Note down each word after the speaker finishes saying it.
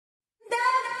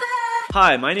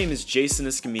Hi, my name is Jason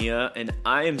Escamilla, and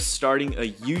I am starting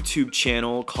a YouTube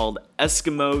channel called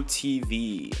Eskimo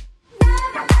TV.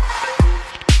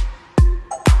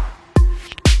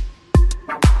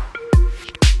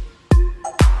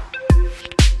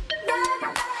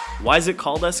 Why is it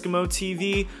called Eskimo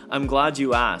TV? I'm glad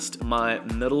you asked. My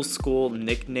middle school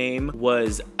nickname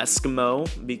was Eskimo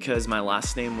because my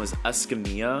last name was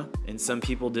Escamilla, and some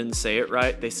people didn't say it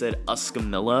right. They said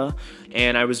Escamilla,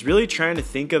 and I was really trying to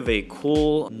think of a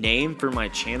cool name for my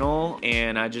channel,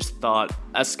 and I just thought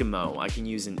Eskimo. I can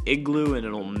use an igloo and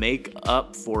it'll make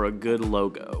up for a good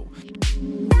logo.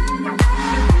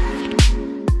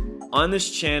 On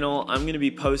this channel, I'm going to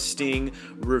be posting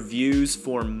reviews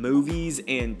for movies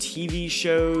and TV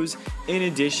shows, in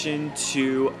addition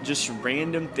to just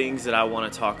random things that I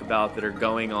want to talk about that are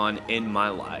going on in my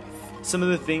life. Some of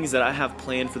the things that I have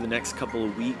planned for the next couple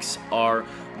of weeks are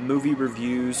movie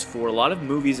reviews for a lot of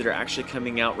movies that are actually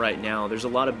coming out right now. There's a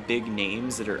lot of big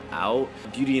names that are out.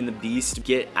 Beauty and the Beast,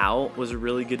 Get Out was a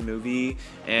really good movie,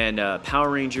 and Power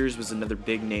Rangers was another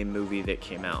big name movie that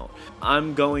came out.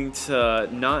 I'm going to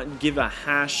not give a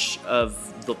hash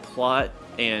of the plot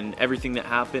and everything that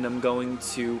happened. I'm going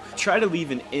to try to leave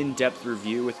an in-depth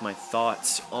review with my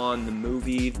thoughts on the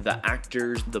movie, the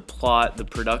actors, the plot, the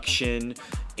production,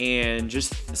 and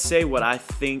just say what I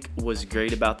think was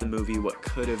great about the movie, what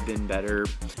could have been better.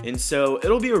 And so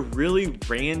it'll be a really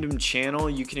random channel.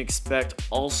 You can expect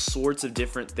all sorts of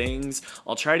different things.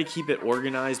 I'll try to keep it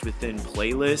organized within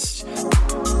playlists.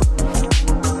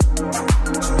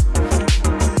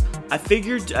 I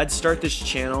figured I'd start this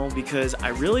channel because I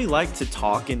really like to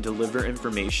talk and deliver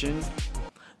information.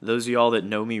 Those of y'all that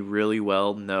know me really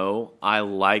well know I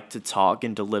like to talk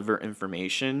and deliver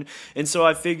information. And so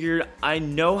I figured I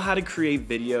know how to create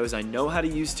videos, I know how to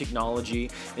use technology,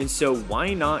 and so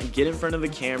why not get in front of a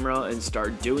camera and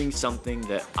start doing something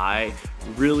that I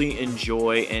really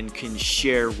enjoy and can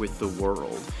share with the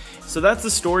world. So that's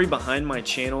the story behind my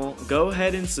channel. Go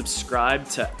ahead and subscribe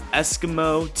to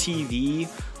Eskimo TV.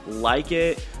 Like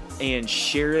it and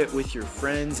share it with your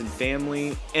friends and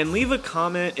family, and leave a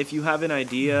comment if you have an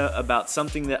idea about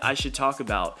something that I should talk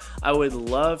about. I would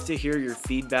love to hear your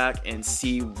feedback and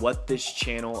see what this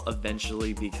channel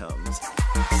eventually becomes.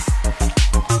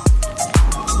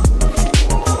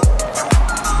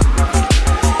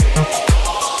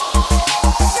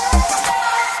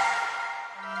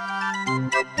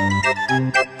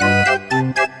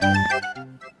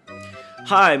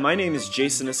 Hi, my name is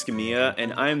Jason Escamilla,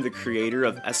 and I am the creator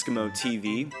of Eskimo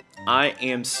TV. I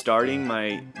am starting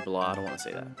my I don't want to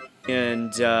say that.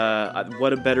 And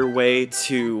what a better way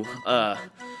to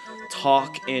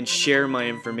talk and share my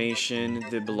information.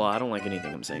 I don't like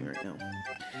anything I'm saying right now.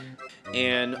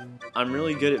 And I'm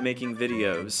really good at making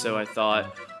videos, so I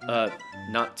thought,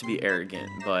 not to be arrogant,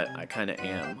 but I kind of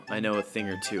am. I know a thing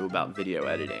or two about video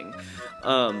editing,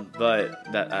 but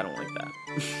I don't like that.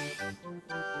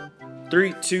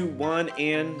 3, 2, 1,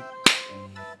 and...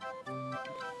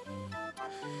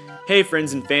 Hey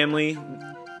friends and family,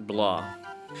 blah.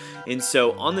 And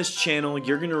so on this channel,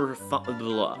 you're gonna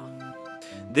blah.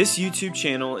 This YouTube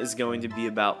channel is going to be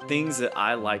about things that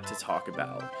I like to talk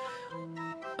about.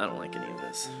 I don't like any of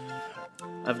this.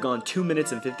 I've gone 2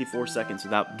 minutes and 54 seconds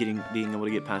without being able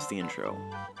to get past the intro.